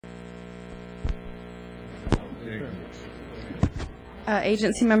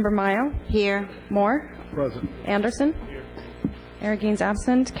Agency Member Mayo. Here. Moore. Present. Anderson. Aragon's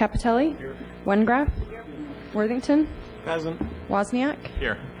absent. Capitelli. Wengraf. Worthington. Present. Wozniak.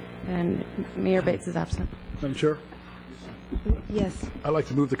 Here. And Mayor Bates is absent. Madam Chair, Yes. I'd like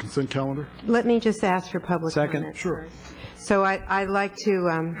to move the consent calendar. Let me just ask for public Second. comment. Sure. So I'd like to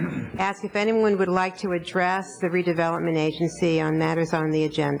ask if anyone would like to address the redevelopment agency on matters on the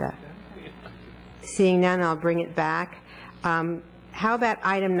agenda. Seeing none, I'll bring it back. How about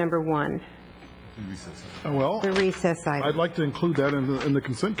item number 1, Well, the recess I'd item? like to include that in the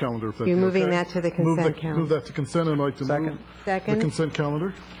consent calendar. If that's You're moving okay. that to the Move consent calendar. Move that to consent, and I'd like to move the Second. consent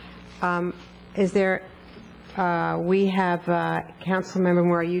calendar. Is there, we have, Councilmember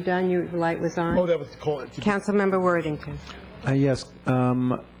Moore, are you done? Your light was on? Oh, that was called. Councilmember Worthington. Yes.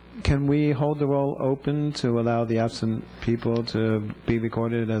 Can we hold the roll open to allow the absent people to be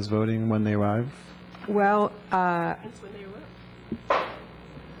recorded as voting when they arrive? Well, I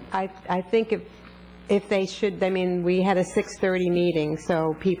think if they should, I mean, we had a 6:30 meeting,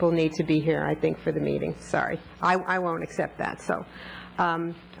 so people need to be here, I think, for the meeting. Sorry. I won't accept that, so,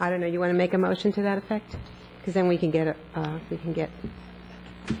 I don't know, you want to make a motion to that effect? Because then we can get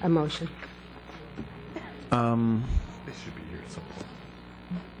a motion. They should be here at some point.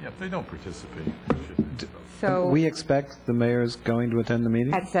 Yeah, if they don't participate, they should. So, We expect the mayor's going to attend the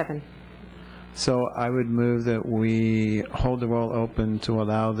meeting? at 7. So I would move that we hold the roll open to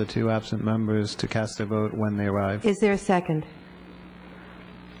allow the 2 absent members to cast their vote when they arrive. Is there a second?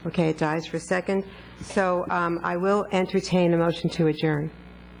 Okay, it dies for a second. So I will entertain a motion to adjourn.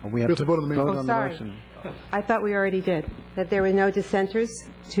 We have to vote on the meeting. vote Oh, on the sorry. motion. I thought we already did, that there were no dissenters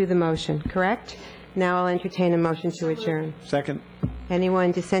to the motion, correct? Now I'll entertain a motion to adjourn. Second.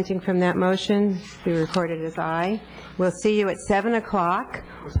 Anyone dissenting from that motion, be recorded as aye. We'll see you at 7 o'clock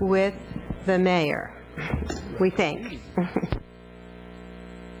with the mayor, we think.